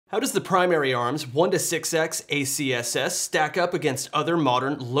How does the primary arms 1:6x ACSS stack up against other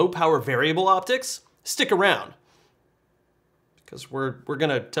modern low-power variable optics? Stick around, because we're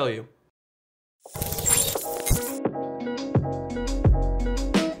gonna tell you.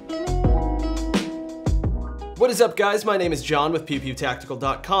 What is up, guys? My name is John with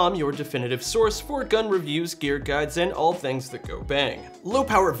pewpewtactical.com, your definitive source for gun reviews, gear guides, and all things that go bang.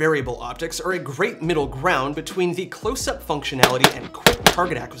 Low-power variable optics are a great middle ground between the close-up functionality and quick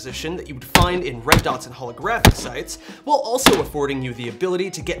target acquisition that you would find in red dots and holographic sights, while also affording you the ability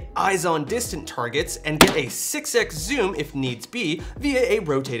to get eyes-on distant targets and get a 6x zoom if needs be via a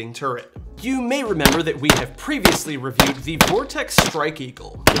rotating turret. You may remember that we have previously reviewed the Vortex Strike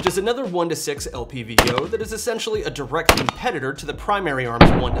Eagle, which is another 1:6 LPVO that is essentially a direct competitor to the primary arms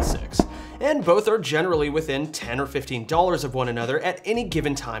 1:6, and both are generally within $10 or $15 of one another at any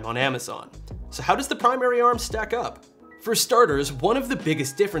given time on Amazon. So how does the primary arm stack up? For starters, one of the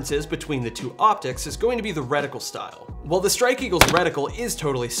biggest differences between the two optics is going to be the reticle style. While the Strike Eagle's reticle is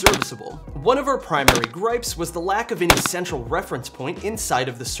totally serviceable, one of our primary gripes was the lack of any central reference point inside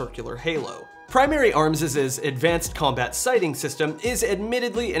of the circular halo. Primary Arms' advanced combat sighting system is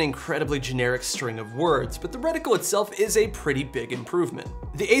admittedly an incredibly generic string of words, but the reticle itself is a pretty big improvement.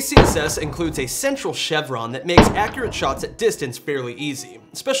 The ACSS includes a central chevron that makes accurate shots at distance fairly easy,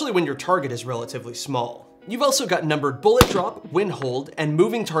 especially when your target is relatively small. You've also got numbered bullet drop, wind hold, and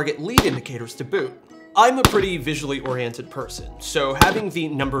moving target lead indicators to boot. I'm a pretty visually oriented person, so having the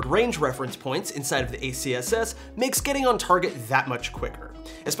numbered range reference points inside of the ACSS makes getting on target that much quicker,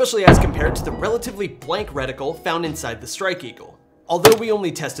 especially as compared to the relatively blank reticle found inside the Strike Eagle. Although we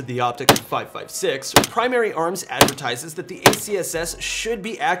only tested the optic at 5.56, Primary Arms advertises that the ACSS should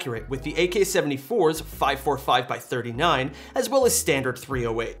be accurate with the AK-74's 5.45x39 as well as standard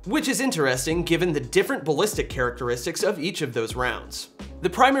 308, which is interesting given the different ballistic characteristics of each of those rounds. The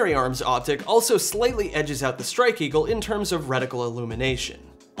Primary Arms optic also slightly edges out the Strike Eagle in terms of reticle illumination.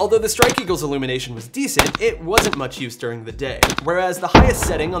 Although the Strike Eagle's illumination was decent, it wasn't much use during the day, whereas the highest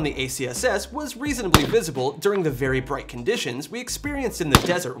setting on the ACSS was reasonably visible during the very bright conditions we experienced in the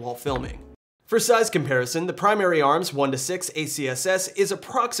desert while filming. For size comparison, the Primary Arms 1:6 ACSS is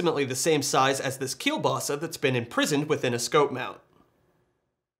approximately the same size as this kielbasa that's been imprisoned within a scope mount.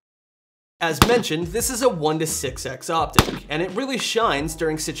 As mentioned, this is a 1:6x optic, and it really shines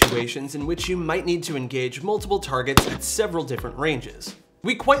during situations in which you might need to engage multiple targets at several different ranges.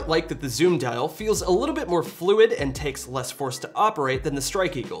 We quite like that the zoom dial feels a little bit more fluid and takes less force to operate than the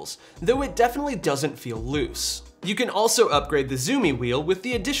Strike Eagles, though it definitely doesn't feel loose. You can also upgrade the zoomy wheel with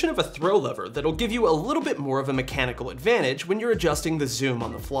the addition of a throw lever that'll give you a little bit more of a mechanical advantage when you're adjusting the zoom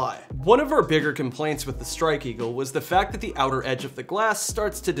on the fly. One of our bigger complaints with the Strike Eagle was the fact that the outer edge of the glass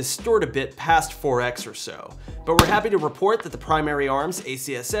starts to distort a bit past 4x or so, but we're happy to report that the Primary Arms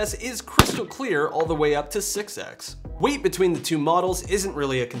ACSS is crystal clear all the way up to 6x. Weight between the two models isn't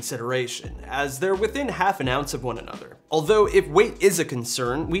really a consideration, as they're within half an ounce of one another. Although if weight is a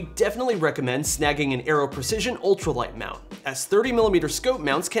concern, we definitely recommend snagging an Aero Precision Ultralight mount, as 30mm scope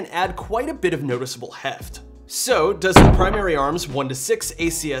mounts can add quite a bit of noticeable heft. So, does the Primary Arms 1:6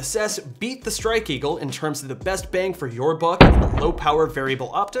 ACSS beat the Strike Eagle in terms of the best bang for your buck in a low-power variable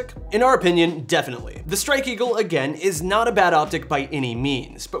optic? In our opinion, definitely. The Strike Eagle, again, is not a bad optic by any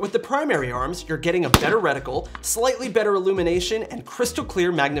means, but with the Primary Arms, you're getting a better reticle, slightly better illumination, and crystal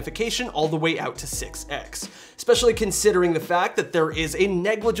clear magnification all the way out to 6x. Especially considering the fact that there is a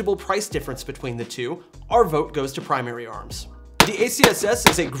negligible price difference between the two, our vote goes to Primary Arms. The ACSS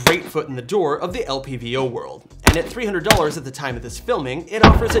is a great foot in the door of the LPVO world, and at $300 at the time of this filming, it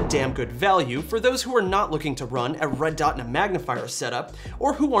offers a damn good value for those who are not looking to run a red dot and a magnifier setup,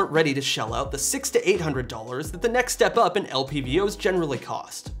 or who aren't ready to shell out the $600 to $800 that the next step up in LPVOs generally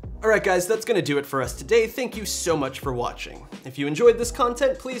cost. Alright guys, that's gonna do it for us today. Thank you so much for watching. If you enjoyed this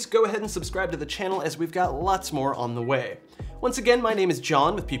content, please go ahead and subscribe to the channel as we've got lots more on the way. Once again, my name is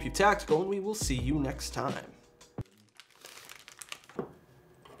John with Pew Pew Tactical, and we will see you next time.